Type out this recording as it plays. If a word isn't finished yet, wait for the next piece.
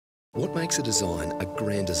What makes a design a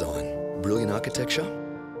grand design? Brilliant architecture?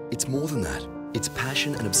 It's more than that. It's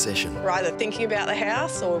passion and obsession. We're either thinking about the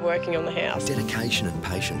house or we're working on the house. Dedication and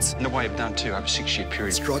patience. And the way you've done too, over a 6-year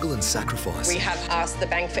period. Struggle and sacrifice. We have asked the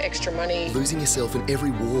bank for extra money. Losing yourself in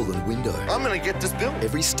every wall and window. I'm going to get this built.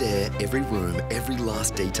 Every stair, every room, every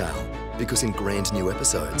last detail. Because in grand new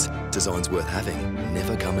episodes, designs worth having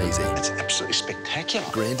never come easy. It's absolutely spectacular.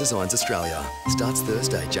 Grand Designs Australia starts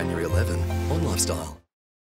Thursday, January 11 on Lifestyle.